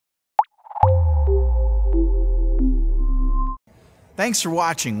Thanks for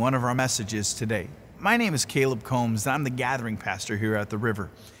watching one of our messages today. My name is Caleb Combs, and I'm the gathering pastor here at the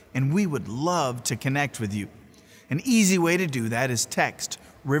River, and we would love to connect with you. An easy way to do that is text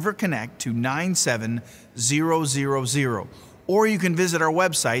River Connect to 97000, or you can visit our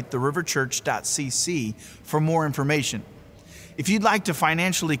website, theriverchurch.cc, for more information. If you'd like to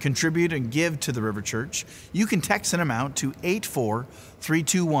financially contribute and give to the River Church, you can text an amount to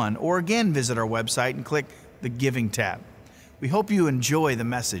 84321, or again visit our website and click the Giving tab. We hope you enjoy the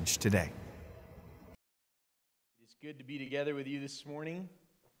message today. It's good to be together with you this morning.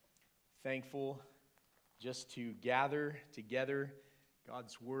 Thankful just to gather together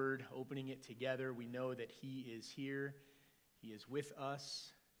God's Word, opening it together. We know that He is here. He is with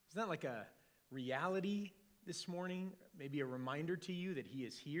us. Isn't that like a reality this morning? Maybe a reminder to you that He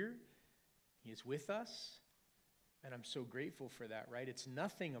is here. He is with us. And I'm so grateful for that, right? It's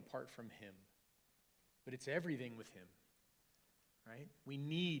nothing apart from Him, but it's everything with Him. Right? We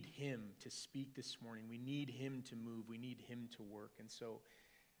need Him to speak this morning. We need Him to move. We need Him to work. And so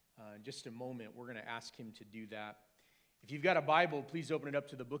in just a moment, we're going to ask Him to do that. If you've got a Bible, please open it up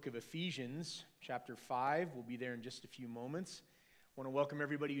to the book of Ephesians, chapter 5. We'll be there in just a few moments. I want to welcome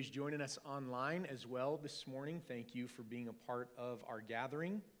everybody who's joining us online as well this morning. Thank you for being a part of our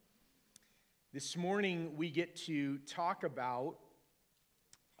gathering. This morning, we get to talk about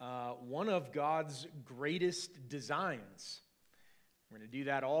one of God's greatest designs. We're going to do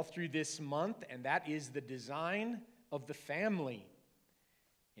that all through this month, and that is the design of the family.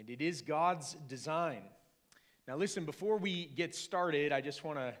 And it is God's design. Now listen, before we get started, I just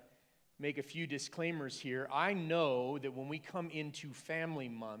want to make a few disclaimers here. I know that when we come into Family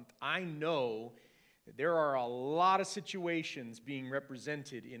Month, I know that there are a lot of situations being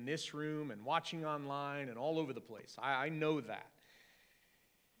represented in this room and watching online and all over the place. I know that.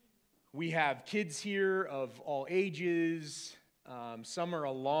 We have kids here of all ages. Some are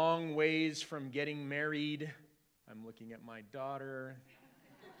a long ways from getting married. I'm looking at my daughter.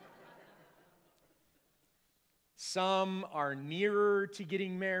 Some are nearer to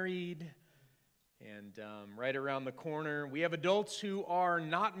getting married and right around the corner. We have adults who are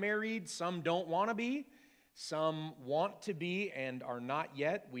not married. Some don't want to be. Some want to be and are not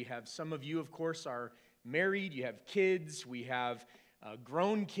yet. We have some of you, of course, are married. You have kids. We have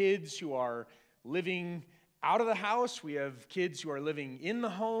grown kids who are living out of the house. We have kids who are living in the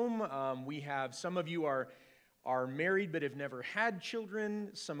home. We have some of you are married but have never had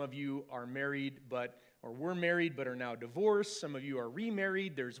children. Some of you are married or were married but are now divorced. Some of you are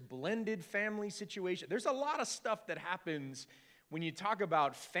remarried. There's blended family situation. There's a lot of stuff that happens when you talk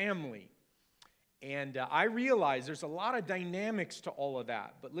about family. And I realize there's a lot of dynamics to all of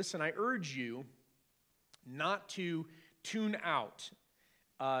that. But listen, I urge you not to tune out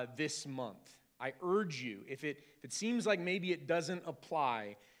this month. I urge you, if it seems like maybe it doesn't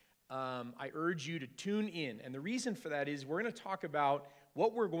apply, I urge you to tune in. And the reason for that is we're going to talk about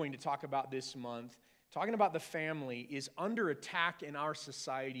what we're going to talk about this month. Talking about the family is under attack in our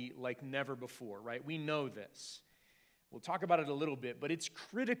society like never before, right? We know this. We'll talk about it a little bit, but it's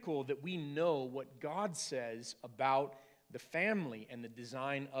critical that we know what God says about the family and the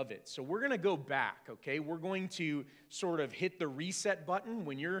design of it. So we're going to go back, okay? We're going to sort of hit the reset button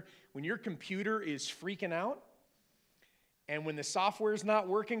when your computer is freaking out and when the software's not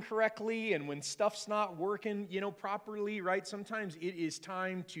working correctly and when stuff's not working, properly, right? Sometimes it is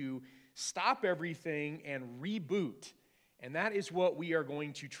time to stop everything and reboot. And that is what we are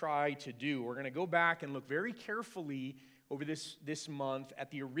going to try to do. We're going to go back and look very carefully over this month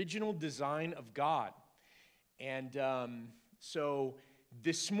at the original design of God. And so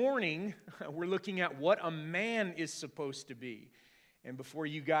this morning, we're looking at what a man is supposed to be. And before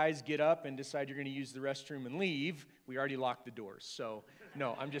you guys get up and decide you're going to use the restroom and leave, we already locked the doors. So,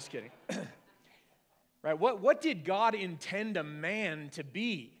 no, I'm just kidding. Right? What did God intend a man to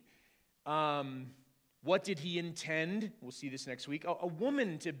be? What did He intend, we'll see this next week, a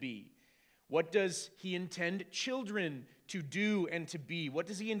woman to be? What does He intend children to do and to be? What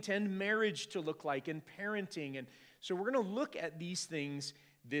does He intend marriage to look like and parenting? And so we're going to look at these things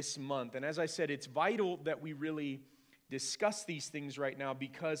this month. And as I said, it's vital that we really discuss these things right now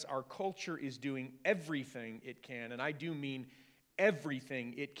because our culture is doing everything it can, and I do mean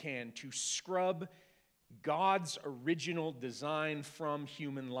everything it can, to scrub God's original design from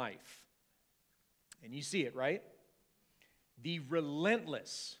human life. And you see it, right? The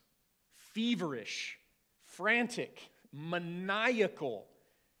relentless, feverish, frantic, maniacal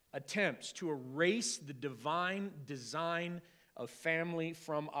attempts to erase the divine design of family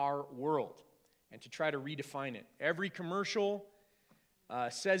from our world and to try to redefine it. Every commercial,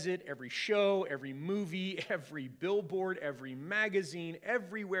 says it, every show, every movie, every billboard, every magazine,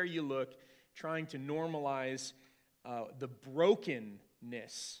 everywhere you look, trying to normalize the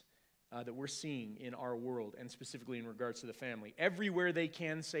brokenness that we're seeing in our world, and specifically in regards to the family. Everywhere they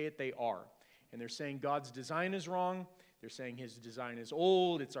can say it, they are. And they're saying God's design is wrong. They're saying his design is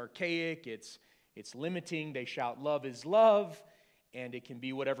old, it's archaic, it's limiting. They shout love is love, and it can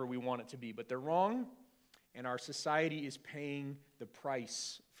be whatever we want it to be. But they're wrong, and our society is paying the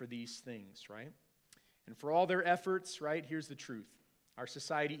price for these things, right? And for all their efforts, right, here's the truth. Our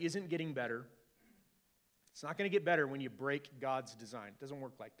society isn't getting better. It's not going to get better when you break God's design. It doesn't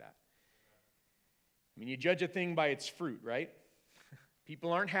work like that. I mean, you judge a thing by its fruit, right?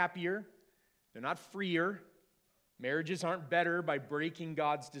 People aren't happier. They're not freer. Marriages aren't better by breaking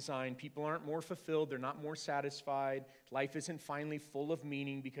God's design. People aren't more fulfilled. They're not more satisfied. Life isn't finally full of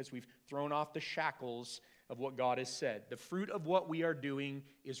meaning because we've thrown off the shackles of what God has said. The fruit of what we are doing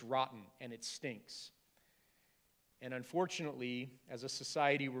is rotten, and it stinks. And unfortunately, as a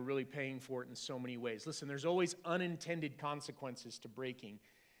society, we're really paying for it in so many ways. Listen, there's always unintended consequences to breaking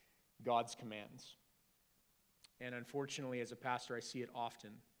God's commands. And unfortunately, as a pastor, I see it often.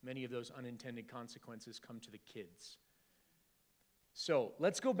 Many of those unintended consequences come to the kids. So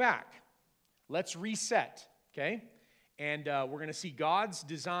let's go back. Let's reset, okay? And we're going to see God's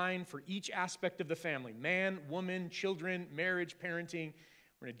design for each aspect of the family. Man, woman, children, marriage, parenting.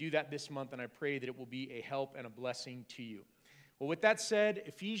 We're going to do that this month, and I pray that it will be a help and a blessing to you. Well, with that said,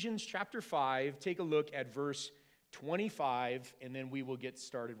 Ephesians chapter 5, take a look at verse 25, and then we will get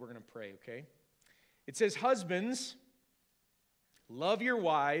started. We're going to pray, okay? It says, husbands, love your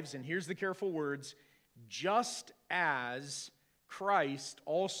wives, and here's the careful words, just as Christ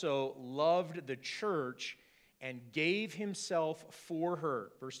also loved the church and gave himself for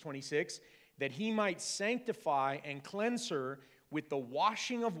her. Verse 26, that he might sanctify and cleanse her with the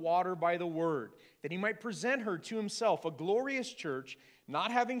washing of water by the word, that he might present her to himself a glorious church,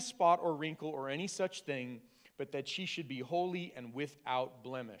 not having spot or wrinkle or any such thing, but that she should be holy and without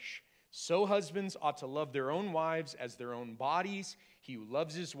blemish. So husbands ought to love their own wives as their own bodies. He who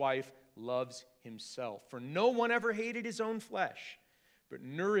loves his wife loves himself. For no one ever hated his own flesh, but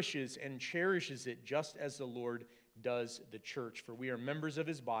nourishes and cherishes it just as the Lord does the church. For we are members of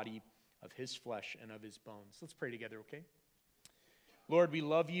his body, of his flesh, and of his bones. Let's pray together, okay? Lord, we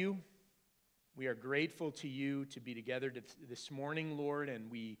love you. We are grateful to you to be together this morning, Lord, and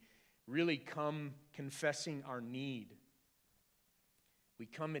we really come confessing our need. We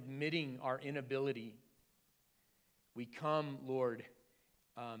come admitting our inability. We come, Lord,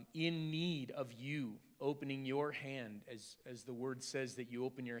 in need of you, opening your hand, as the word says that you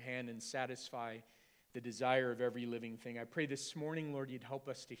open your hand and satisfy the desire of every living thing. I pray this morning, Lord, you'd help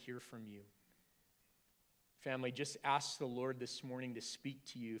us to hear from you. Family, just ask the Lord this morning to speak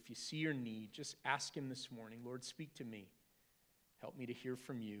to you. If you see your need, just ask him this morning, Lord, speak to me. Help me to hear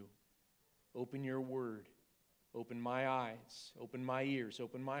from you. Open your word. Open my eyes, open my ears,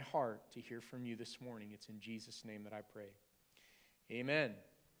 open my heart to hear from you this morning. It's in Jesus' name that I pray. Amen.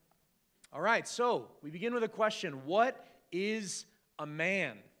 All right, so we begin with a question. What is a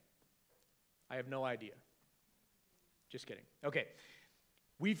man? I have no idea. Just kidding. Okay.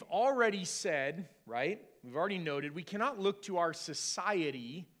 We've already said, right? We've already noted we cannot look to our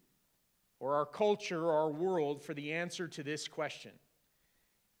society or our culture or our world for the answer to this question.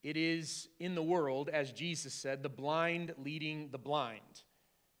 It is in the world, as Jesus said, the blind leading the blind.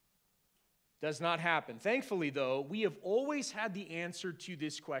 Does not happen. Thankfully, though, we have always had the answer to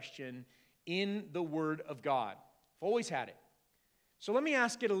this question in the Word of God. We've always had it. So let me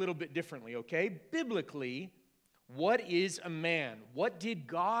ask it a little bit differently, okay? Biblically, what is a man? What did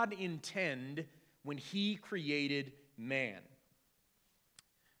God intend when he created man?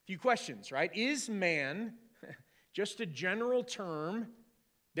 A few questions, right? Is man just a general term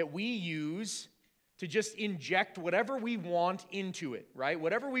that we use to just inject whatever we want into it, right?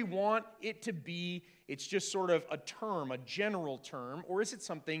 Whatever we want it to be, it's just sort of a term, a general term, or is it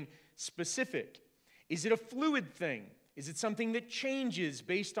something specific? Is it a fluid thing? Is it something that changes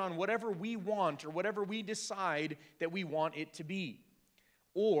based on whatever we want or whatever we decide that we want it to be?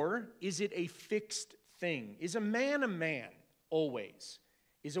 Or is it a fixed thing? Is a man always?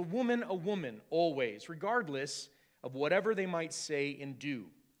 Is a woman always, regardless of whatever they might say and do?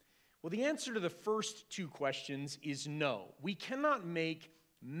 Well, the answer to the first two questions is no. We cannot make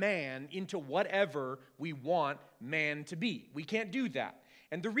man into whatever we want man to be. We can't do that.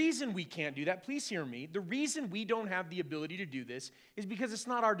 And the reason we can't do that, please hear me, the reason we don't have the ability to do this is because it's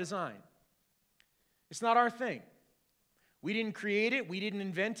not our design. It's not our thing. We didn't create it. We didn't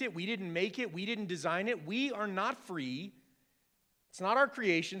invent it. We didn't make it. We didn't design it. We are not free It's not our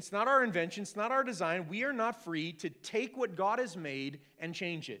creation. It's not our invention. It's not our design. We are not free to take what God has made and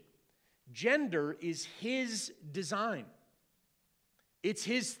change it. Gender is His design. It's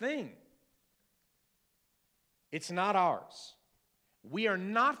His thing. It's not ours. We are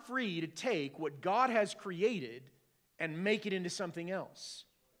not free to take what God has created and make it into something else.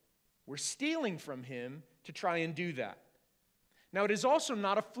 We're stealing from Him to try and do that. Now, it is also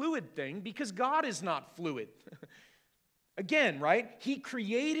not a fluid thing because God is not fluid. Again, right? He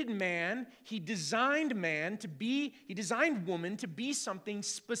created man, He designed woman to be something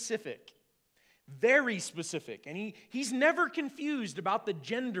specific. Very specific. And He's never confused about the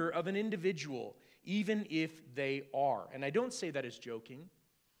gender of an individual, even if they are. And I don't say that as joking.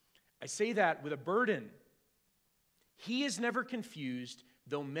 I say that with a burden. He is never confused,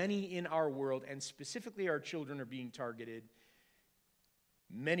 though many in our world, and specifically our children, are being targeted.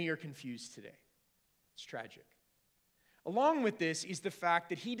 Many are confused today. It's tragic. Along with this is the fact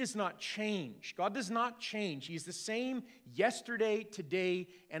that He does not change. God does not change. He is the same yesterday, today,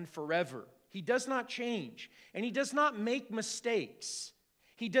 and forever. He does not change. And He does not make mistakes.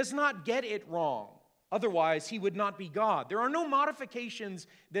 He does not get it wrong. Otherwise, He would not be God. There are no modifications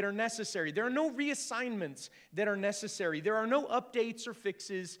that are necessary. There are no reassignments that are necessary. There are no updates or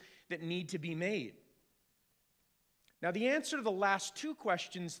fixes that need to be made. Now, the answer to the last two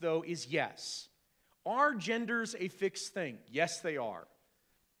questions, though, is yes. Are genders a fixed thing? Yes, they are.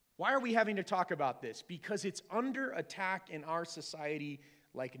 Why are we having to talk about this? Because it's under attack in our society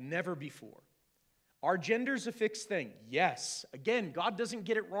like never before. Are genders a fixed thing? Yes. Again, God doesn't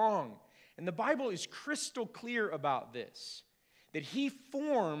get it wrong. And the Bible is crystal clear about this, that He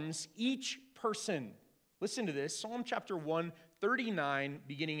forms each person. Listen to this, Psalm chapter 139,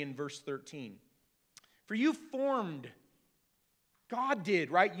 beginning in verse 13. For you formed, God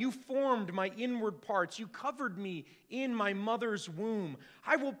did, right? You formed my inward parts. You covered me in my mother's womb.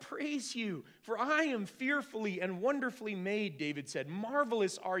 I will praise you, for I am fearfully and wonderfully made, David said.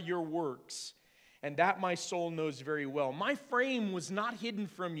 Marvelous are your works, and that my soul knows very well. My frame was not hidden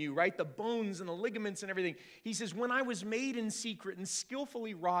from you, right? The bones and the ligaments and everything. He says, when I was made in secret and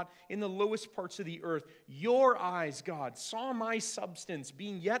skillfully wrought in the lowest parts of the earth, your eyes, God, saw my substance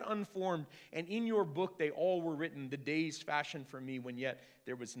being yet unformed, and in your book they all were written, the days fashioned for me when yet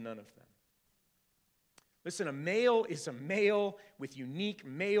there was none of them. Listen, a male is a male with unique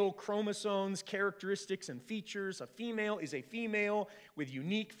male chromosomes, characteristics, and features. A female is a female with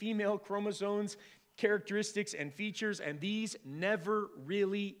unique female chromosomes, characteristics, and features, and these never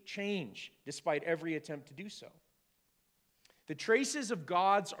really change, despite every attempt to do so. The traces of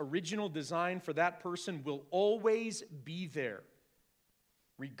God's original design for that person will always be there,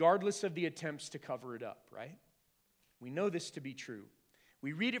 regardless of the attempts to cover it up, right? We know this to be true.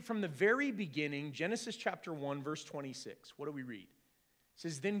 We read it from the very beginning, Genesis chapter 1, verse 26. What do we read? It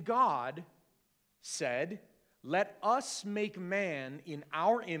says, then God said, let us make man in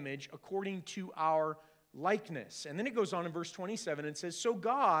our image according to our likeness. And then it goes on in verse 27 and says, so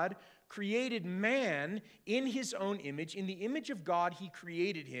God created man in His own image. In the image of God He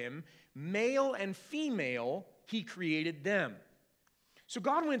created him. Male and female He created them. So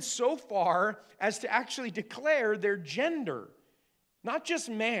God went so far as to actually declare their gender. Not just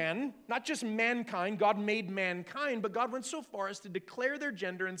man, not just mankind, God made mankind, but God went so far as to declare their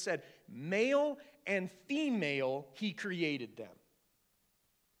gender and said, male and female, He created them.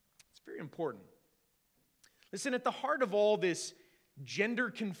 It's very important. Listen, at the heart of all this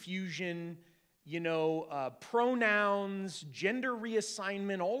gender confusion, pronouns, gender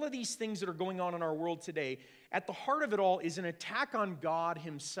reassignment, all of these things that are going on in our world today, at the heart of it all is an attack on God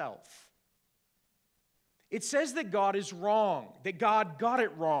Himself. It says that God is wrong, that God got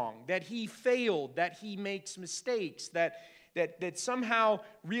it wrong, that He failed, that He makes mistakes, that somehow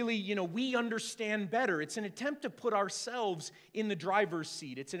really, we understand better. It's an attempt to put ourselves in the driver's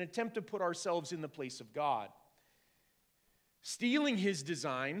seat. It's an attempt to put ourselves in the place of God. Stealing His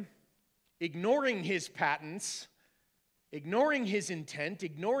design, ignoring His patents, ignoring His intent,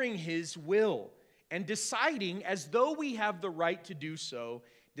 ignoring His will, and deciding as though we have the right to do so,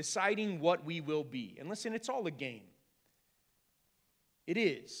 deciding what we will be. And listen, it's all a game. It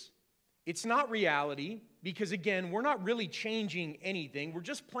is. It's not reality because, again, we're not really changing anything. We're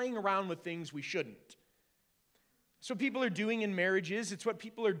just playing around with things we shouldn't. So people are doing in marriages. It's what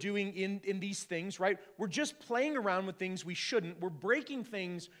people are doing in these things, right? We're just playing around with things we shouldn't. We're breaking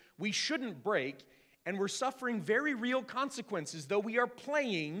things we shouldn't break, and we're suffering very real consequences. Though we are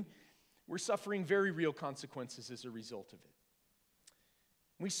playing, we're suffering very real consequences as a result of it.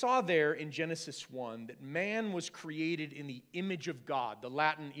 We saw there in Genesis 1 that man was created in the image of God, the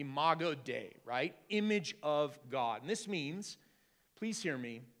Latin imago Dei, right? Image of God. And this means please hear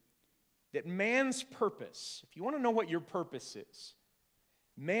me, that man's purpose, if you want to know what your purpose is,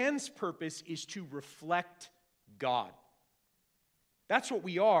 man's purpose is to reflect God. That's what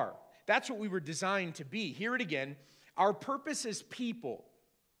we are. That's what we were designed to be. Hear it again. Our purpose as people,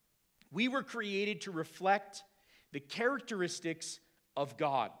 we were created to reflect the characteristics of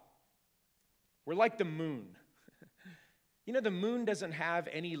God. We're like the moon. You know, the moon doesn't have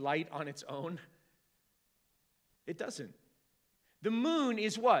any light on its own. It doesn't. The moon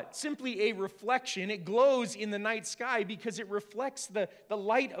is what? Simply a reflection. It glows in the night sky because it reflects the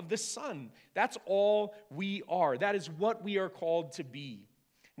light of the sun. That's all we are. That is what we are called to be.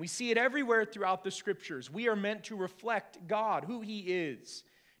 We see it everywhere throughout the Scriptures. We are meant to reflect God, who He is,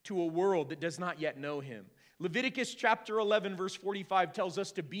 to a world that does not yet know Him. Leviticus chapter 11, verse 45 tells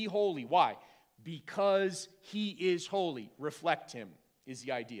us to be holy. Why? Because He is holy. Reflect Him is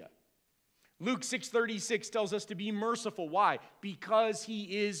the idea. Luke 6:36 tells us to be merciful. Why? Because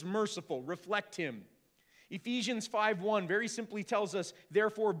He is merciful. Reflect Him. Ephesians 5:1 very simply tells us,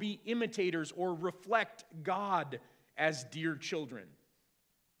 therefore be imitators or reflect God as dear children.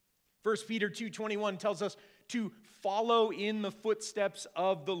 1 Peter 2:21 tells us to follow in the footsteps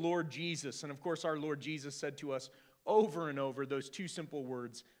of the Lord Jesus. And of course, our Lord Jesus said to us over and over those two simple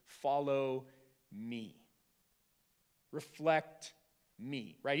words, follow me. Reflect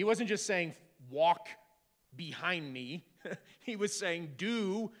me, right? He wasn't just saying walk behind me. He was saying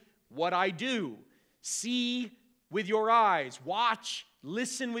do what I do. See with your eyes. Watch,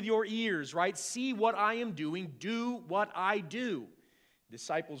 listen with your ears, right? See what I am doing. Do what I do.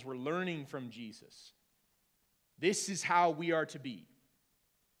 Disciples were learning from Jesus. This is how we are to be.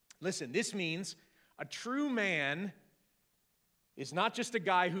 Listen, this means a true man is not just a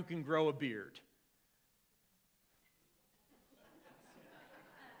guy who can grow a beard.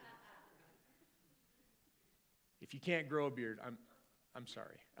 If you can't grow a beard, I'm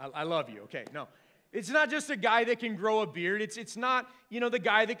sorry. I love you, okay? No. It's not just a guy that can grow a beard. It's not, the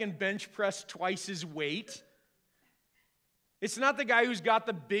guy that can bench press twice his weight. It's not the guy who's got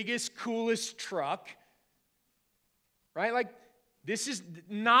the biggest, coolest truck. Right? Like, this is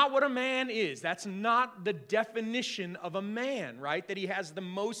not what a man is. That's not the definition of a man, right? That he has the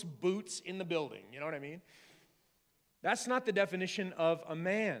most boots in the building. You know what I mean? That's not the definition of a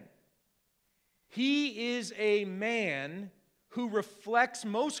man. He is a man who reflects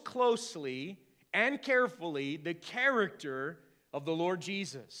most closely and carefully the character of the Lord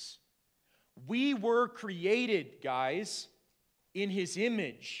Jesus. We were created, guys, in His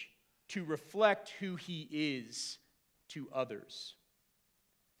image to reflect who He is to others.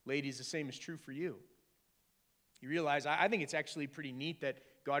 Ladies, the same is true for you. You realize, I think it's actually pretty neat that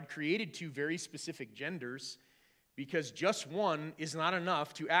God created two very specific genders because just one is not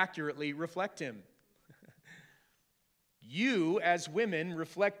enough to accurately reflect Him. You, as women,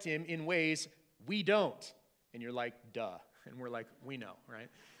 reflect Him in ways we don't. And you're like, duh. And we're like, we know, right?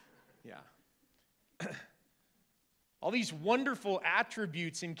 Yeah. All these wonderful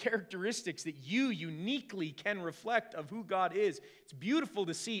attributes and characteristics that you uniquely can reflect of who God is. It's beautiful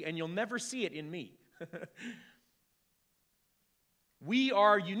to see, and you'll never see it in me. We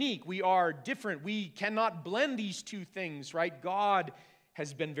are unique. We are different. We cannot blend these two things, right? God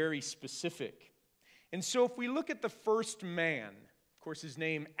has been very specific. And so if we look at the first man, of course his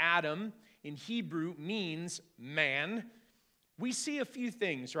name Adam in Hebrew means man, we see a few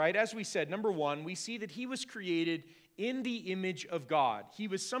things, right? As we said, number one, we see that he was created in the image of God. He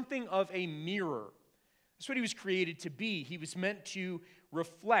was something of a mirror. That's what he was created to be. He was meant to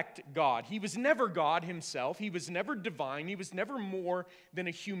reflect God. He was never God himself. He was never divine. He was never more than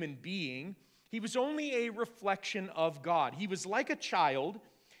a human being. He was only a reflection of God. He was like a child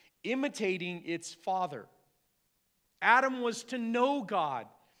imitating its father. Adam was to know God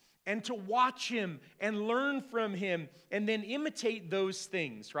and to watch Him and learn from Him and then imitate those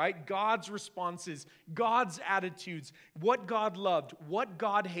things, right? God's responses, God's attitudes, what God loved, what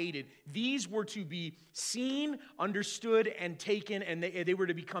God hated. These were to be seen, understood, and taken, and they were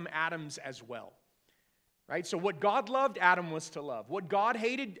to become Adam's as well, right? So what God loved, Adam was to love. What God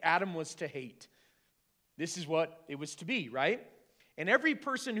hated, Adam was to hate. This is what it was to be, right? And every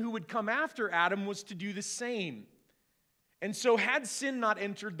person who would come after Adam was to do the same. And so had sin not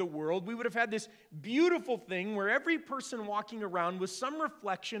entered the world, we would have had this beautiful thing where every person walking around was some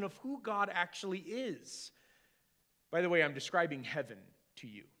reflection of who God actually is. By the way, I'm describing heaven to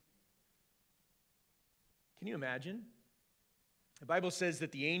you. Can you imagine? The Bible says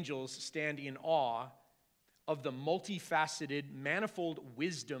that the angels stand in awe of the multifaceted, manifold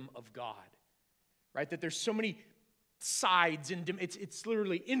wisdom of God. Right? That there's so many sides, and it's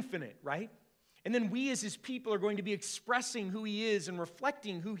literally infinite, right? And then we as his people are going to be expressing who he is and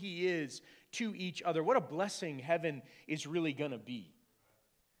reflecting who he is to each other. What a blessing heaven is really going to be.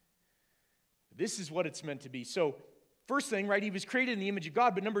 This is what it's meant to be. So, first thing, right, he was created in the image of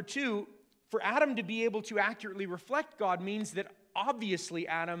God. But number two, for Adam to be able to accurately reflect God means that obviously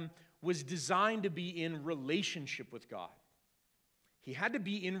Adam was designed to be in relationship with God. He had to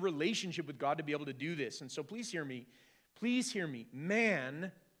be in relationship with God to be able to do this. And so please hear me. Please hear me.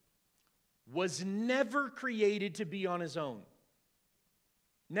 Man was never created to be on his own.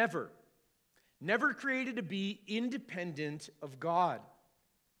 Never. Never created to be independent of God.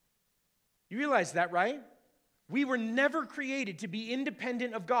 You realize that, right? We were never created to be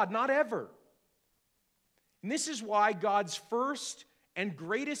independent of God, not ever. And this is why God's first and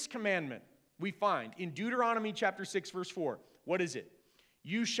greatest commandment we find in Deuteronomy chapter 6, verse 4. What is it?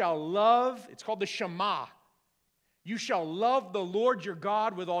 You shall love, it's called the Shema. You shall love the Lord your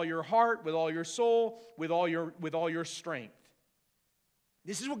God with all your heart, with all your soul, with all your strength.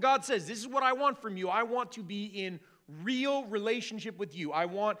 This is what God says. This is what I want from you. I want to be in real relationship with you. I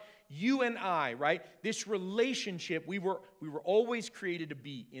want you and I, right? This relationship, we were always created to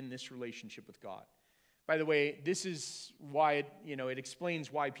be in this relationship with God. By the way, this is why it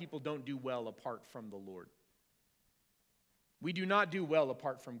explains why people don't do well apart from the Lord. We do not do well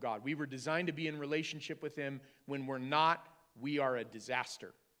apart from God. We were designed to be in relationship with him. When we're not, we are a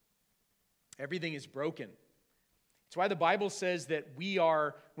disaster. Everything is broken. It's why the Bible says that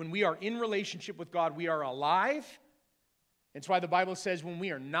when we are in relationship with God, we are alive. It's why the Bible says when we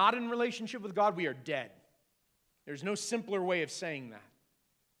are not in relationship with God, we are dead. There's no simpler way of saying that.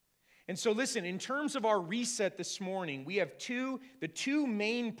 And so listen, in terms of our reset this morning, we have the two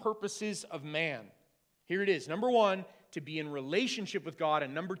main purposes of man. Here it is. Number one, to be in relationship with God,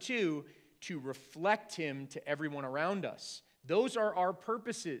 and number two, to reflect him to everyone around us. Those are our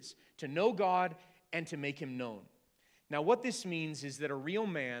purposes, to know God and to make him known. Now, what this means is that a real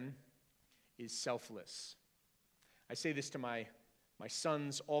man is selfless. I say this to my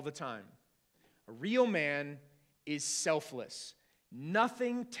sons all the time. A real man is selfless.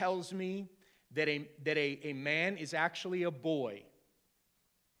 Nothing tells me that a man is actually a boy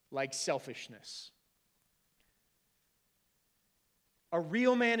like selfishness. A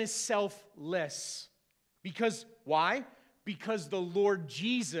real man is selfless. Because, why? Because the Lord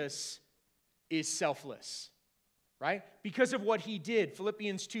Jesus is selfless. Right? Because of what he did.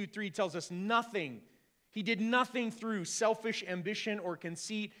 Philippians 2:3 tells us nothing. He did nothing through selfish ambition or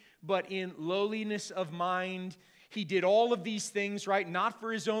conceit, but in lowliness of mind. He did all of these things, right? Not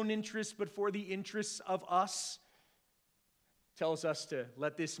for his own interests, but for the interests of us. Tells us to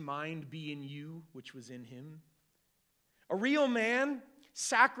let this mind be in you, which was in him. A real man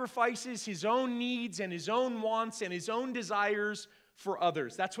sacrifices his own needs and his own wants and his own desires for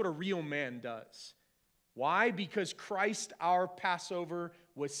others. That's what a real man does. Why? Because Christ, our Passover,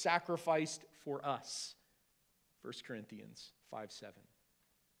 was sacrificed for us. 1 Corinthians 5:7.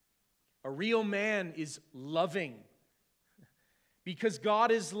 A real man is loving because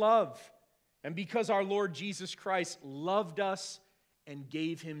God is love and because our Lord Jesus Christ loved us and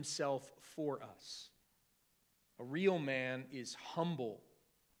gave himself for us. A real man is humble.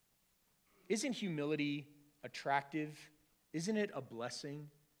 Isn't humility attractive? Isn't it a blessing?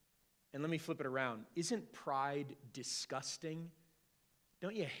 And let me flip it around. Isn't pride disgusting?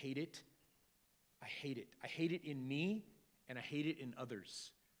 Don't you hate it? I hate it. I hate it in me, and I hate it in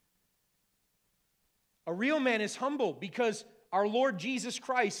others. A real man is humble because our Lord Jesus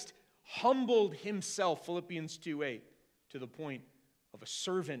Christ humbled himself, Philippians 2:8, to the point of a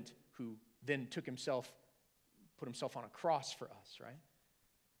servant who then put himself on a cross for us, right?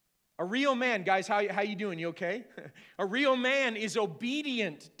 A real man, guys, how you doing? You okay? A real man is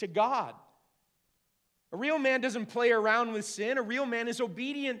obedient to God. A real man doesn't play around with sin. A real man is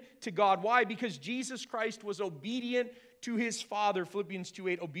obedient to God. Why? Because Jesus Christ was obedient to his Father, Philippians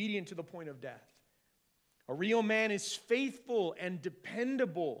 2:8, obedient to the point of death. A real man is faithful and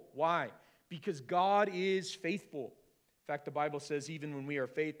dependable. Why? Because God is faithful. In fact, the Bible says even when we are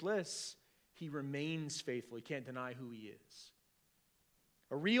faithless, he remains faithful. He can't deny who he is.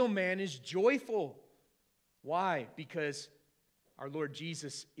 A real man is joyful. Why? Because our Lord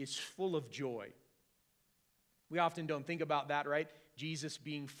Jesus is full of joy. We often don't think about that, right? Jesus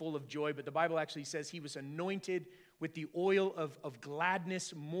being full of joy, but the Bible actually says he was anointed with the oil of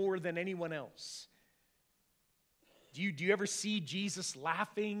gladness more than anyone else. Do you ever see Jesus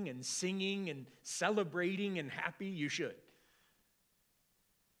laughing and singing and celebrating and happy? You should.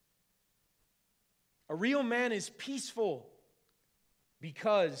 A real man is peaceful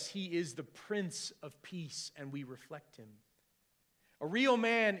because he is the Prince of Peace and we reflect him. A real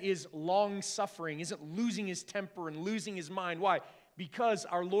man is long-suffering, isn't losing his temper and losing his mind. Why? Because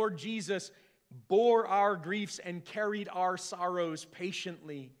our Lord Jesus bore our griefs and carried our sorrows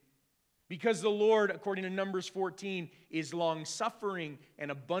patiently. Because the Lord, according to Numbers 14, is long-suffering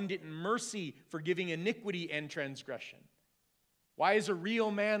and abundant in mercy, forgiving iniquity and transgression. Why is a real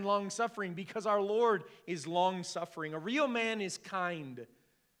man long-suffering? Because our Lord is long-suffering. A real man is kind.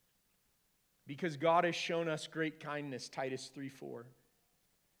 Because God has shown us great kindness, Titus 3:4.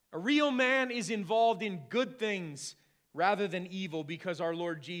 A real man is involved in good things rather than evil, because our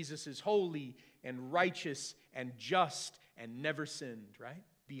Lord Jesus is holy and righteous and just and never sinned, right?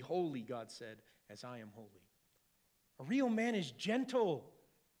 Be holy, God said, as I am holy. A real man is gentle.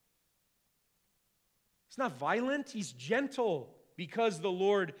 He's not violent, he's gentle, because the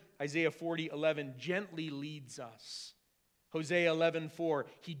Lord, Isaiah 40:11, gently leads us. Hosea 11:4,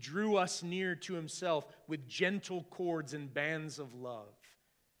 he drew us near to himself with gentle cords and bands of love.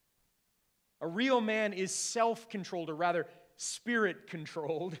 A real man is self-controlled, or rather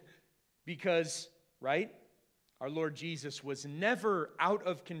spirit-controlled, because, right, our Lord Jesus was never out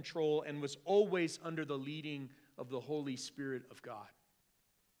of control and was always under the leading of the Holy Spirit of God.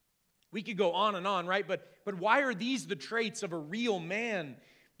 We could go on and on, right? But why are these the traits of a real man?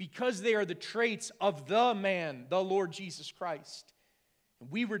 Because they are the traits of the man, the Lord Jesus Christ.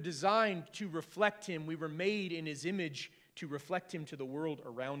 And we were designed to reflect him. We were made in his image to reflect him to the world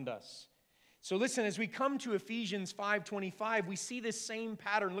around us. So listen, as we come to Ephesians 5:25, we see this same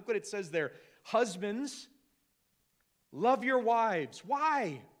pattern. Look what it says there. Husbands, love your wives.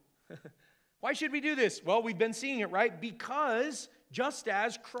 Why? Why should we do this? Well, we've been seeing it, right? Because just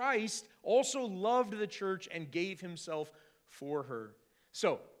as Christ also loved the church and gave himself for her.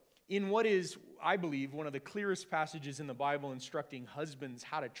 So, in what is, I believe, one of the clearest passages in the Bible instructing husbands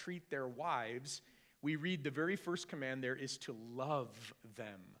how to treat their wives, we read the very first command there is to love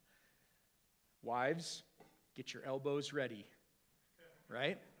them. Wives, get your elbows ready,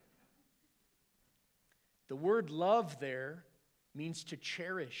 right? The word love there means to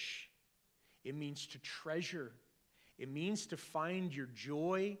cherish. It means to treasure. It means to find your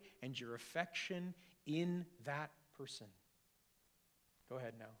joy and your affection in that person. Go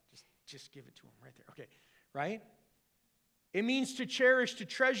ahead now. Just give it to him right there. Okay, right? It means to cherish, to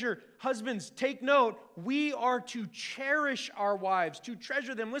treasure. Husbands, take note. We are to cherish our wives, to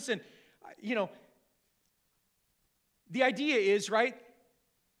treasure them. Listen, the idea is, right,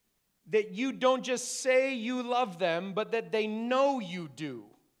 that you don't just say you love them, but that they know you do,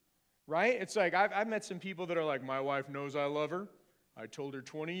 right? It's like, I've met some people that are like, my wife knows I love her. I told her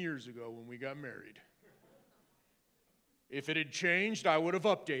 20 years ago when we got married. If it had changed, I would have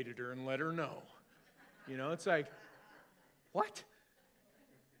updated her and let her know. It's like, what?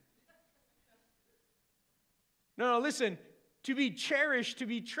 No, listen. To be cherished, to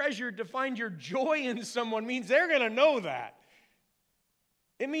be treasured, to find your joy in someone means they're going to know that.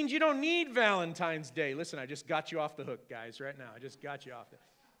 It means you don't need Valentine's Day. Listen, I just got you off the hook, guys, right now. I just got you off the hook.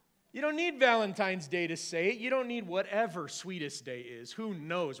 You don't need Valentine's Day to say it. You don't need whatever Sweetest Day is. Who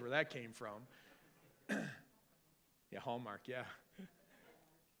knows where that came from? Yeah, Hallmark, yeah.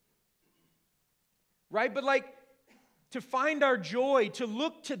 Right? But to find our joy, to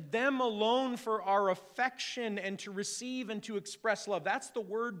look to them alone for our affection and to receive and to express love. That's the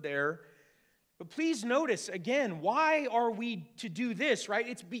word there. But please notice, again, why are we to do this, right?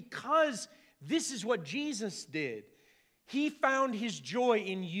 It's because this is what Jesus did. He found his joy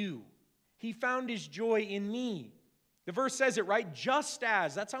in you. He found his joy in me. The verse says it, right? Just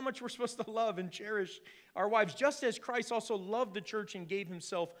as, that's how much we're supposed to love and cherish our wives. Just as Christ also loved the church and gave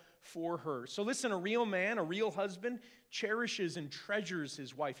himself for her. So listen, a real man, a real husband, cherishes and treasures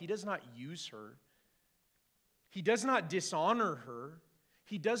his wife. He does not use her. He does not dishonor her.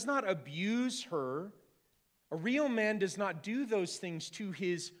 He does not abuse her. A real man does not do those things to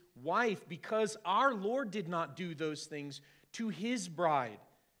his wife because our Lord did not do those things to his bride.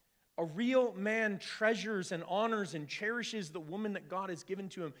 A real man treasures and honors and cherishes the woman that God has given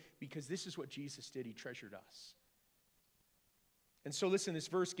to him because this is what Jesus did. He treasured us. And so listen, this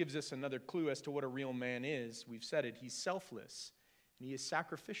verse gives us another clue as to what a real man is. We've said it. He's selfless and he is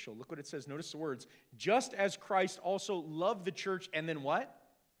sacrificial. Look what it says. Notice the words. Just as Christ also loved the church and then what?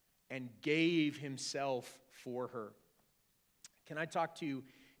 And gave himself for her. Can I talk to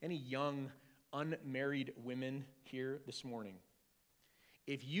any young, unmarried women here this morning?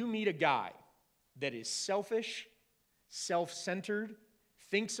 If you meet a guy that is selfish, self-centered,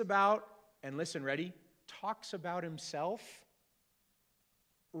 thinks about, and listen, ready, talks about himself,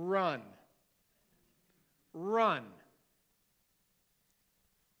 run. Run.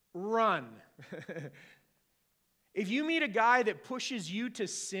 Run. If you meet a guy that pushes you to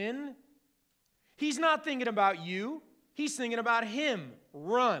sin, he's not thinking about you. He's thinking about him.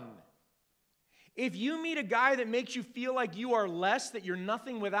 Run. If you meet a guy that makes you feel like you are less, that you're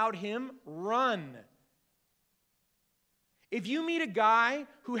nothing without him, run. If you meet a guy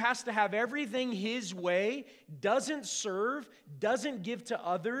who has to have everything his way, doesn't serve, doesn't give to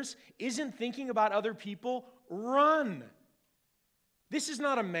others, isn't thinking about other people, run. This is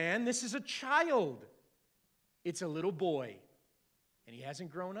not a man, this is a child. It's a little boy, and he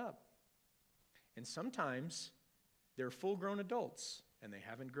hasn't grown up. And sometimes they're full-grown adults, and they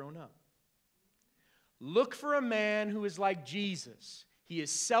haven't grown up. Look for a man who is like Jesus. He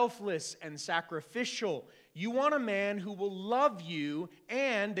is selfless and sacrificial. You want a man who will love you,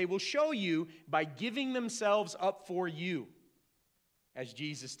 and they will show you by giving themselves up for you, as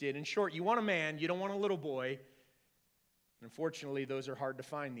Jesus did. In short, you want a man, you don't want a little boy. Unfortunately, those are hard to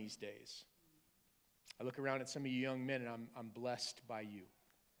find these days. I look around at some of you young men, and I'm blessed by you,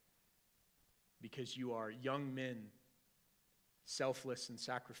 because you are young men, selfless and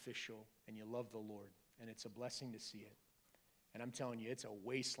sacrificial, and you love the Lord, and it's a blessing to see it. And I'm telling you, it's a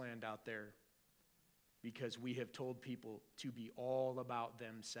wasteland out there, because we have told people to be all about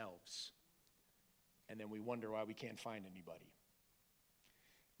themselves, and then we wonder why we can't find anybody.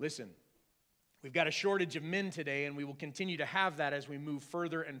 Listen, we've got a shortage of men today, and we will continue to have that as we move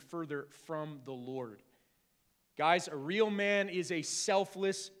further and further from the Lord. Guys, a real man is a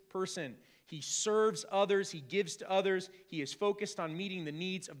selfless person. He serves others. He gives to others. He is focused on meeting the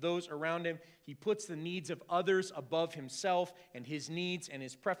needs of those around him. He puts the needs of others above himself and his needs and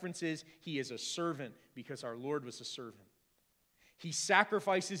his preferences. He is a servant because our Lord was a servant. He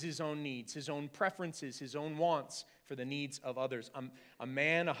sacrifices his own needs, his own preferences, his own wants for the needs of others. A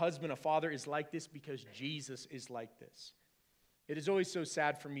man, a husband, a father is like this because Jesus is like this. It is always so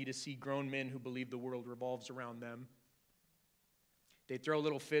sad for me to see grown men who believe the world revolves around them. They throw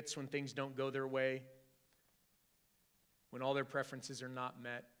little fits when things don't go their way, when all their preferences are not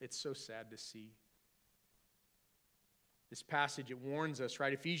met. It's so sad to see. This passage, it warns us,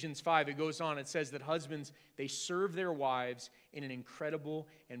 right? Ephesians 5, it goes on. It says that husbands, they serve their wives in an incredible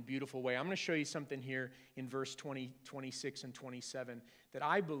and beautiful way. I'm going to show you something here in verse 20, 26, and 27 that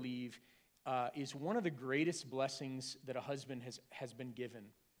I believe is one of the greatest blessings that a husband has been given.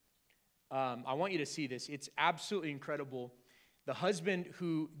 I want you to see this. It's absolutely incredible. The husband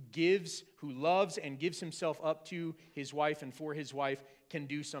who loves and gives himself up to his wife and for his wife can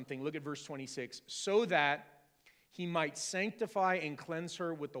do something. Look at verse 26. So that he might sanctify and cleanse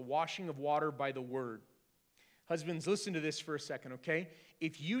her with the washing of water by the word. Husbands, listen to this for a second, okay?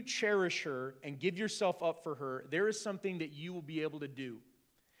 If you cherish her and give yourself up for her, there is something that you will be able to do.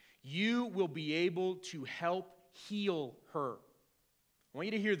 You will be able to help heal her. I want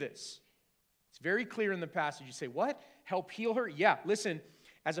you to hear this. It's very clear in the passage. You say, what? Help heal her? Yeah, listen,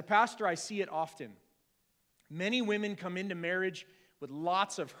 as a pastor, I see it often. Many women come into marriage with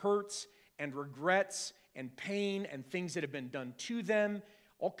lots of hurts and regrets and pain and things that have been done to them.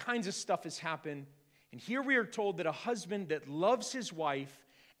 All kinds of stuff has happened. And here we are told that a husband that loves his wife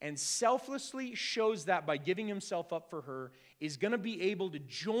and selflessly shows that by giving himself up for her is going to be able to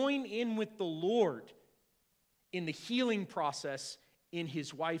join in with the Lord in the healing process in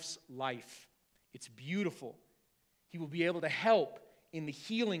his wife's life. It's beautiful. He will be able to help in the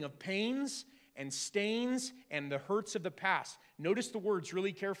healing of pains and stains and the hurts of the past. Notice the words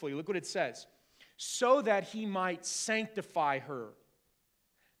really carefully. Look what it says. So that he might sanctify her.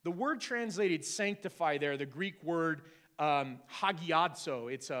 The word translated sanctify there, the Greek word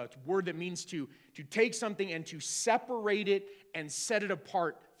hagiadzo, it's a word that means to take something and to separate it and set it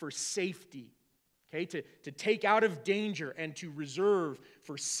apart for safety. Okay, to take out of danger and to reserve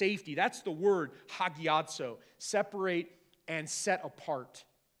for safety. That's the word hagiadzo, separate and set apart.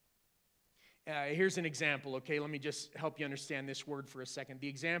 Here's an example, okay? Let me just help you understand this word for a second. The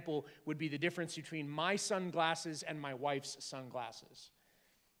example would be the difference between my sunglasses and my wife's sunglasses.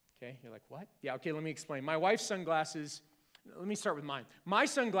 Okay, you're like, what? Yeah, okay, let me explain. My wife's sunglasses, let me start with mine. My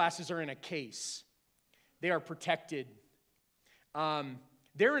sunglasses are in a case. They are protected.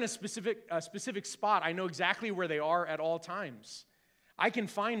 They're in a specific spot. I know exactly where they are at all times. I can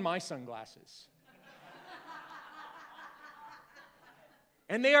find my sunglasses.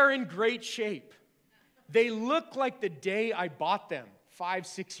 And they are in great shape. They look like the day I bought them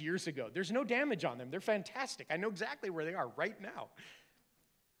 5-6 years ago. There's no damage on them. They're fantastic. I know exactly where they are right now.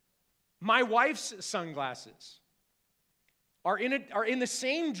 My wife's sunglasses are in the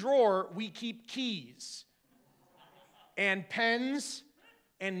same drawer we keep keys and pens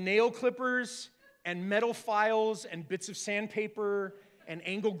and nail clippers and metal files and bits of sandpaper and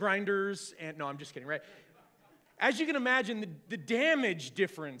angle grinders and, no, I'm just kidding, right? as you can imagine, the damage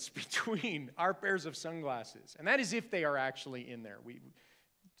difference between our pairs of sunglasses, and that is if they are actually in there.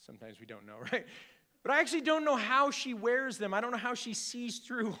 Sometimes we don't know, right? But I actually don't know how she wears them. I don't know how she sees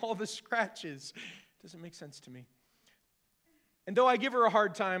through all the scratches. It doesn't make sense to me. And though I give her a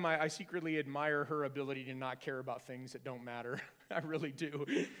hard time, I secretly admire her ability to not care about things that don't matter. I really do.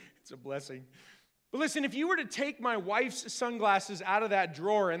 It's a blessing. But listen, if you were to take my wife's sunglasses out of that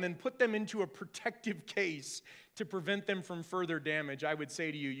drawer and then put them into a protective case to prevent them from further damage, I would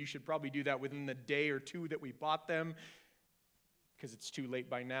say to you, you should probably do that within the day or two that we bought them, because it's too late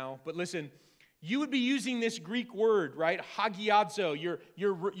by now. But listen, you would be using this Greek word, right? Hagiadzo.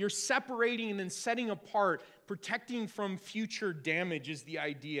 You're separating and then setting apart, protecting from future damage is the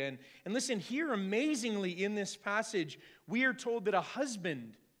idea. And listen, here amazingly in this passage, we are told that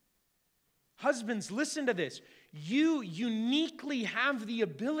husbands, listen to this. You uniquely have the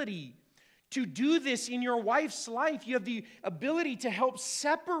ability to do this in your wife's life. You have the ability to help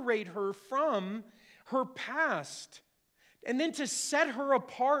separate her from her past and then to set her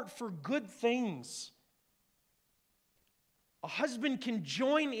apart for good things. A husband can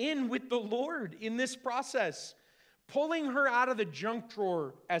join in with the Lord in this process, pulling her out of the junk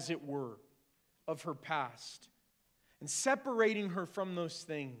drawer, as it were, of her past and separating her from those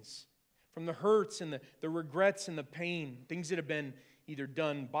things, from the hurts and the regrets and the pain, things that have been either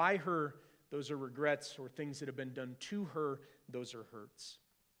done by her, those are regrets, or things that have been done to her, those are hurts.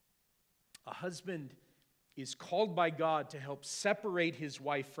 A husband is called by God to help separate his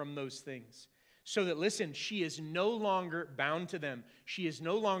wife from those things so that, listen, she is no longer bound to them. She is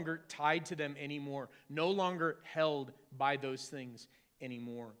no longer tied to them anymore, no longer held by those things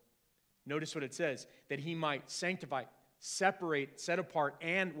anymore. Notice what it says, that he might sanctify, separate, set apart,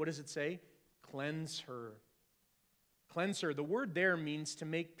 and what does it say? Cleanse her. Cleanse her. The word there means to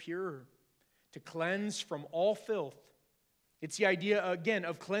make pure, to cleanse from all filth. It's the idea, again,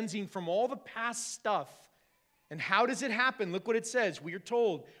 of cleansing from all the past stuff. And how does it happen? Look what it says. We are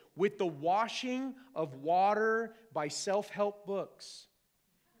told, with the washing of water by self-help books.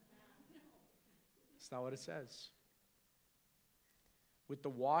 That's not what it says. With the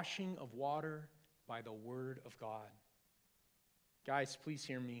washing of water by the word of God. Guys, please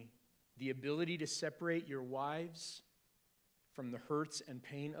hear me. The ability to separate your wives from the hurts and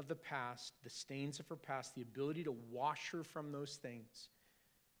pain of the past, the stains of her past, the ability to wash her from those things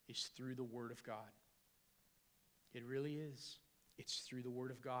is through the Word of God. It really is. It's through the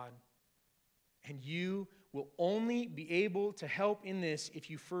Word of God. And you will only be able to help in this if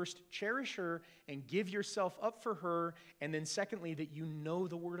you first cherish her and give yourself up for her, and then secondly, that you know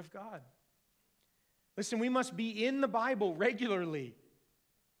the Word of God. Listen, we must be in the Bible regularly.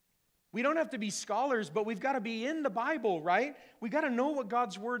 We don't have to be scholars, but we've got to be in the Bible, right? We've got to know what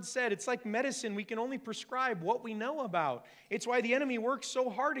God's Word said. It's like medicine. We can only prescribe what we know about. It's why the enemy works so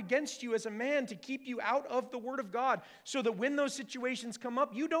hard against you as a man to keep you out of the Word of God, so that when those situations come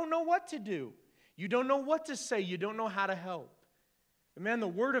up, you don't know what to do. You don't know what to say. You don't know how to help. But man, the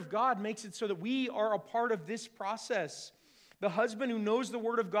Word of God makes it so that we are a part of this process. The husband who knows the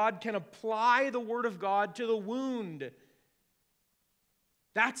Word of God can apply the Word of God to the wound.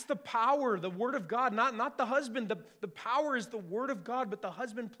 That's the power, the Word of God, not the husband. The power is the Word of God, but the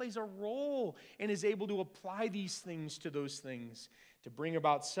husband plays a role and is able to apply these things to those things to bring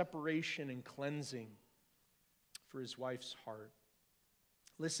about separation and cleansing for his wife's heart.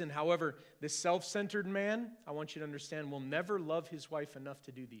 Listen, however, this self-centered man, I want you to understand, will never love his wife enough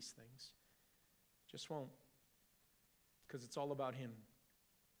to do these things. Just won't. Because it's all about him.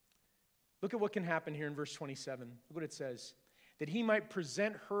 Look at what can happen here in verse 27. Look what it says. That he might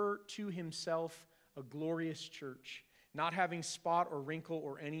present her to himself a glorious church, not having spot or wrinkle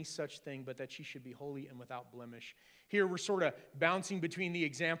or any such thing, but that she should be holy and without blemish. Here we're sort of bouncing between the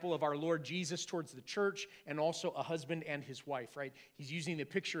example of our Lord Jesus towards the church and also a husband and his wife, right? He's using the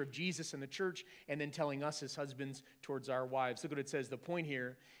picture of Jesus and the church and then telling us as husbands towards our wives. Look what it says. The point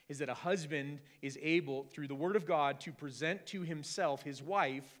here is that a husband is able, through the Word of God, to present to himself his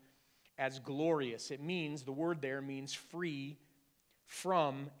wife as glorious. It means, the word there means free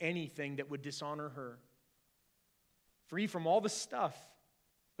from anything that would dishonor her. Free from all the stuff.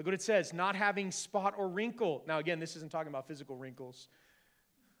 Look what it says, not having spot or wrinkle. Now again, this isn't talking about physical wrinkles.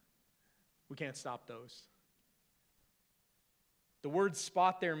 We can't stop those. The word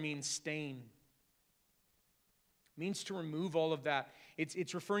spot there means stain. It means to remove all of that.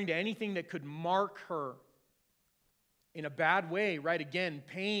 It's referring to anything that could mark her in a bad way, right? Again,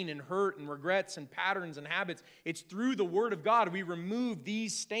 pain and hurt and regrets and patterns and habits. It's through the Word of God we remove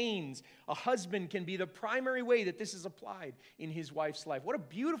these stains. A husband can be the primary way that this is applied in his wife's life. What a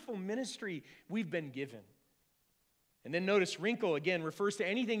beautiful ministry we've been given. And then notice wrinkle, again, refers to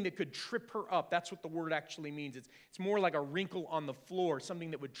anything that could trip her up. That's what the word actually means. It's more like a wrinkle on the floor,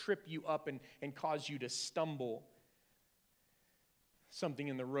 something that would trip you up and cause you to stumble. Something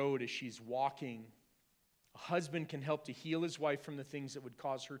in the road as she's walking. A husband can help to heal his wife from the things that would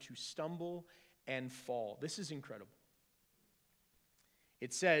cause her to stumble and fall. This is incredible.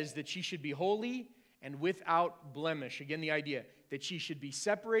 It says that she should be holy and without blemish. Again, the idea that she should be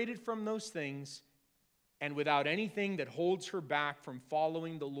separated from those things and without anything that holds her back from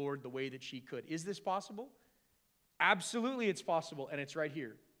following the Lord the way that she could. Is this possible? Absolutely it's possible, and it's right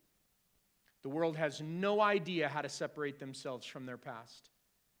here. The world has no idea how to separate themselves from their past.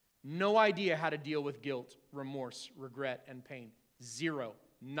 No idea how to deal with guilt, remorse, regret, and pain. Zero.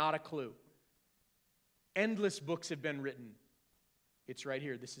 Not a clue. Endless books have been written. It's right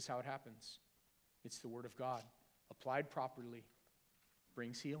here. This is how it happens. It's the Word of God. Applied properly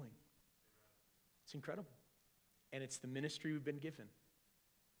brings healing. It's incredible. And it's the ministry we've been given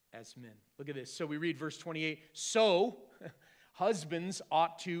as men. Look at this. So we read verse 28. So, husbands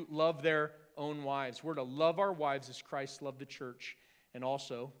ought to love their own wives. We're to love our wives as Christ loved the church. And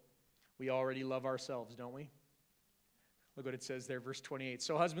also, we already love ourselves, don't we? Look what it says there, verse 28.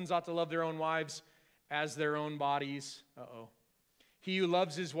 So husbands ought to love their own wives as their own bodies. He who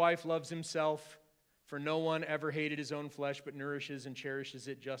loves his wife loves himself. For no one ever hated his own flesh, but nourishes and cherishes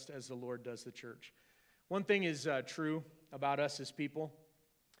it just as the Lord does the church. One thing is true about us as people.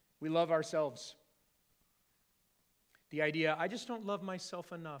 We love ourselves. The idea, I just don't love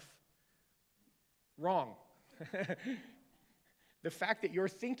myself enough. Wrong. The fact that you're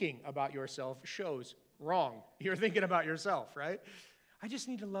thinking about yourself shows wrong. You're thinking about yourself, right? I just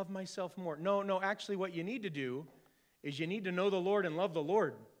need to love myself more. No, actually what you need to do is you need to know the Lord and love the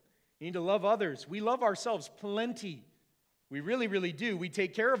Lord. You need to love others. We love ourselves plenty. We really, really do. We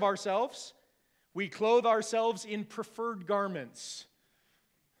take care of ourselves. We clothe ourselves in preferred garments.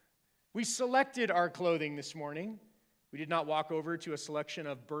 We selected our clothing this morning. We did not walk over to a selection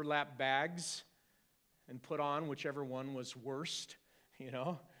of burlap bags and put on whichever one was worst,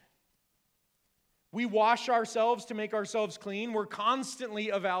 We wash ourselves to make ourselves clean. We're constantly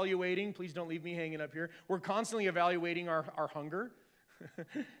evaluating. Please don't leave me hanging up here. We're constantly evaluating our hunger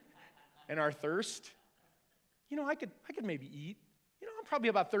and our thirst. I could maybe eat. I'm probably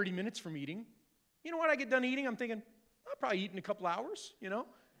about 30 minutes from eating. You know what? I get done eating, I'm thinking, I'll probably eat in a couple hours,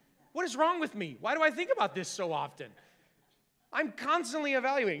 What is wrong with me? Why do I think about this so often? I'm constantly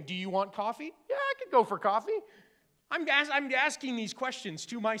evaluating. Do you want coffee? Yeah, I could go for coffee. I'm asking these questions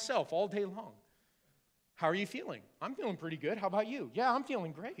to myself all day long. How are you feeling? I'm feeling pretty good. How about you? Yeah, I'm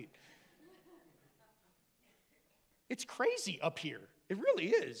feeling great. It's crazy up here. It really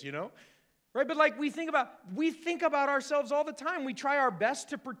is, Right? But we think about ourselves all the time. We try our best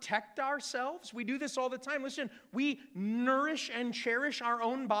to protect ourselves. We do this all the time. Listen, we nourish and cherish our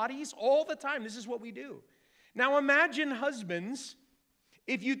own bodies all the time. This is what we do. Now imagine, husbands,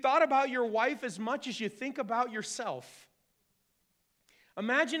 if you thought about your wife as much as you think about yourself.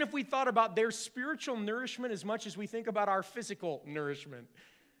 Imagine if we thought about their spiritual nourishment as much as we think about our physical nourishment.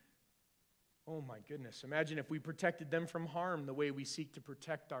 Oh my goodness. Imagine if we protected them from harm the way we seek to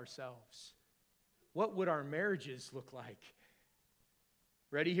protect ourselves. What would our marriages look like?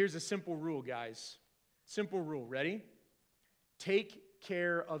 Ready? Here's a simple rule, guys. Simple rule. Ready? Take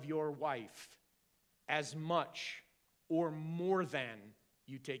care of your wife as much or more than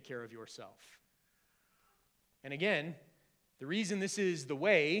you take care of yourself. And again, the reason this is the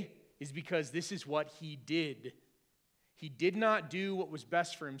way is because this is what he did. He did not do what was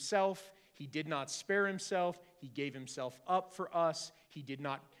best for himself. He did not spare himself. He gave himself up for us. He did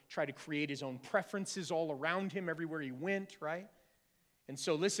not try to create his own preferences all around him everywhere he went, right? And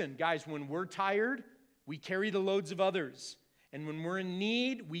so listen, guys, when we're tired, we carry the loads of others. And when we're in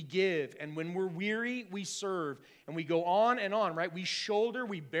need, we give. And when we're weary, we serve. And we go on and on, right?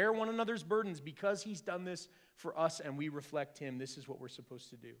 We bear one another's burdens because he's done this for us and we reflect him. This is what we're supposed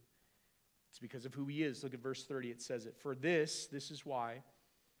to do. It's because of who he is. Look at verse 30. It says it. For this is why.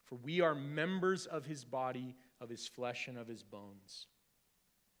 For we are members of his body, of his flesh, and of his bones.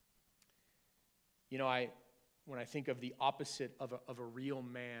 When I think of the opposite of a real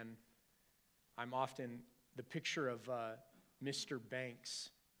man, I'm often, the picture of Mr.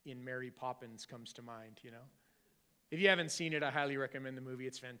 Banks in Mary Poppins comes to mind, If you haven't seen it, I highly recommend the movie.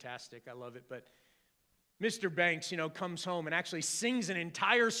 It's fantastic. I love it. But Mr. Banks, comes home and actually sings an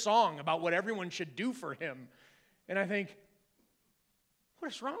entire song about what everyone should do for him. And I think,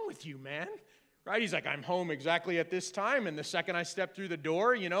 what is wrong with you, man? Right? He's like, I'm home exactly at this time, and the second I step through the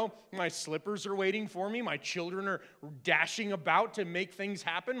door, my slippers are waiting for me. My children are dashing about to make things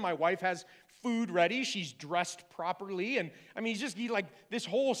happen. My wife has food ready. She's dressed properly. And I mean, he's like this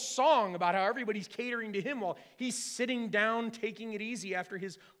whole song about how everybody's catering to him while he's sitting down, taking it easy after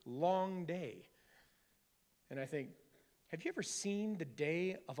his long day. And I think, have you ever seen the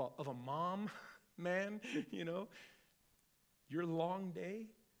day of a mom, man? You know, your long day?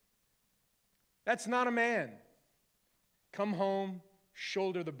 That's not a man. Come home,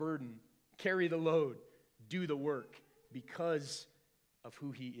 shoulder the burden, carry the load, do the work because of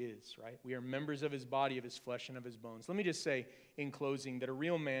who he is, right? We are members of his body, of his flesh, and of his bones. Let me just say in closing that a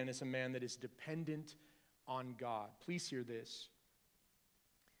real man is a man that is dependent on God. Please hear this.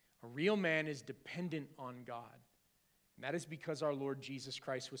 A real man is dependent on God. And that is because our Lord Jesus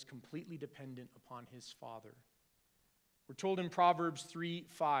Christ was completely dependent upon his Father. We're told in Proverbs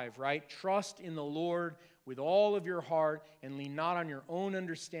 3:5, right? Trust in the Lord with all of your heart and lean not on your own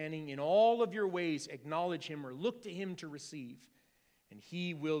understanding. In all of your ways acknowledge him or look to him to receive, and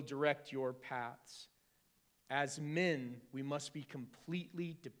he will direct your paths. As men, we must be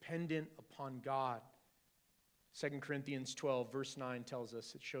completely dependent upon God. 2 Corinthians 12, verse 9 tells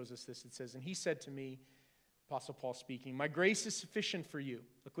us, it shows us this. It says, and he said to me, Apostle Paul speaking, my grace is sufficient for you.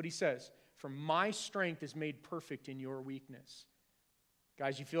 Look what he says. For my strength is made perfect in your weakness.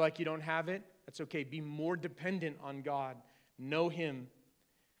 Guys, you feel like you don't have it? That's okay. Be more dependent on God. Know him.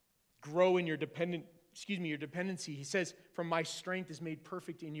 Grow in your dependency. He says, for my strength is made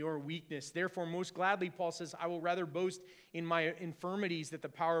perfect in your weakness. Therefore, most gladly, Paul says, I will rather boast in my infirmities that the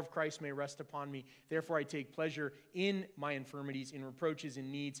power of Christ may rest upon me. Therefore, I take pleasure in my infirmities, in reproaches,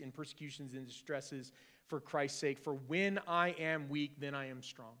 in needs, in persecutions, in distresses, for Christ's sake. For when I am weak, then I am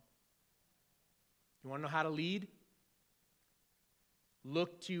strong. You want to know how to lead?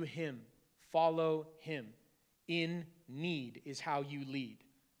 Look to him. Follow him. In need is how you lead.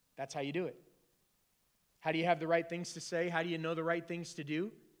 That's how you do it. How do you have the right things to say? How do you know the right things to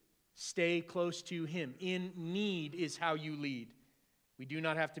do? Stay close to him. In need is how you lead. We do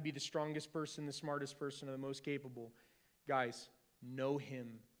not have to be the strongest person, the smartest person, or the most capable. Guys, know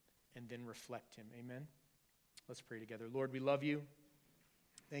him and then reflect him. Amen? Let's pray together. Lord, we love you.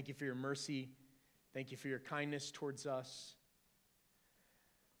 Thank you for your mercy. Thank you for your kindness towards us.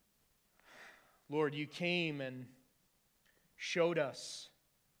 Lord, you came and showed us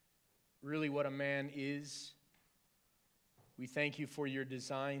really what a man is. We thank you for your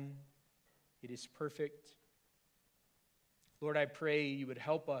design. It is perfect. Lord, I pray you would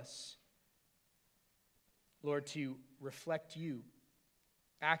help us, Lord, to reflect you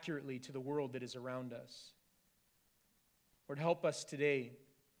accurately to the world that is around us. Lord, help us today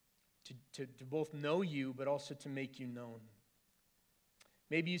to both know you, but also to make you known.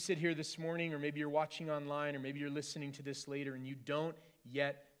 Maybe you sit here this morning, or maybe you're watching online, or maybe you're listening to this later, and you don't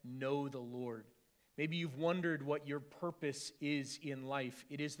yet know the Lord. Maybe you've wondered what your purpose is in life.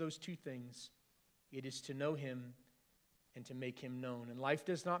 It is those two things. It is to know him and to make him known. And life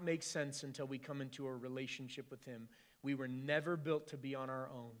does not make sense until we come into a relationship with him. We were never built to be on our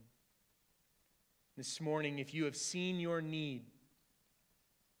own. This morning, if you have seen your need,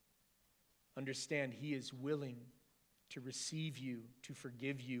 understand he is willing to receive you, to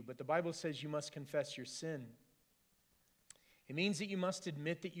forgive you. But the Bible says you must confess your sin. It means that you must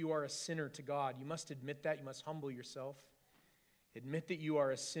admit that you are a sinner to God. You must admit that. You must humble yourself. Admit that you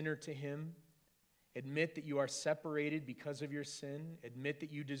are a sinner to him. Admit that you are separated because of your sin. Admit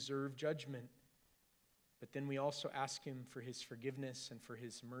that you deserve judgment. But then we also ask him for his forgiveness and for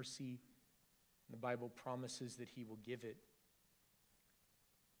his mercy. The Bible promises that he will give it.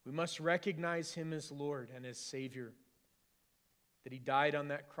 We must recognize him as Lord and as Savior, that he died on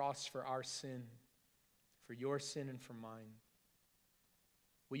that cross for our sin, for your sin and for mine.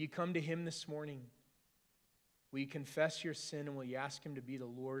 Will you come to him this morning? Will you confess your sin, and will you ask him to be the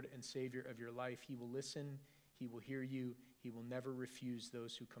Lord and Savior of your life? He will listen, he will hear you, he will never refuse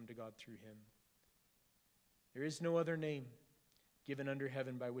those who come to God through him. There is no other name given under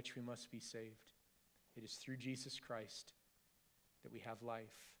heaven by which we must be saved. It is through Jesus Christ that we have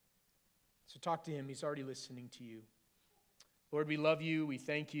life. So talk to him. He's already listening to you. Lord, we love you. We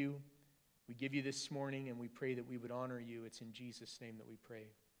thank you. We give you this morning, and we pray that we would honor you. It's in Jesus' name that we pray.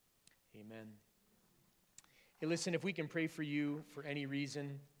 Amen. Hey, listen, if we can pray for you for any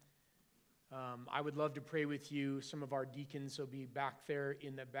reason, I would love to pray with you. Some of our deacons will be back there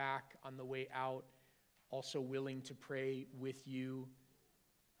in the back on the way out, also willing to pray with you.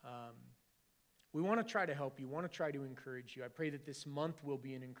 We want to try to help you, want to try to encourage you. I pray that this month will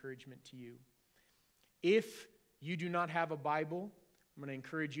be an encouragement to you. If you do not have a Bible, I'm going to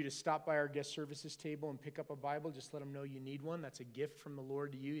encourage you to stop by our guest services table and pick up a Bible. Just let them know you need one. That's a gift from the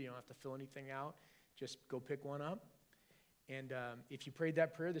Lord to you. You don't have to fill anything out. Just go pick one up. And if you prayed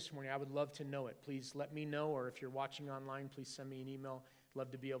that prayer this morning, I would love to know it. Please let me know, or if you're watching online, please send me an email. Love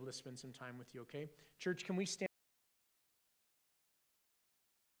to be able to spend some time with you, okay? Church, can we stand?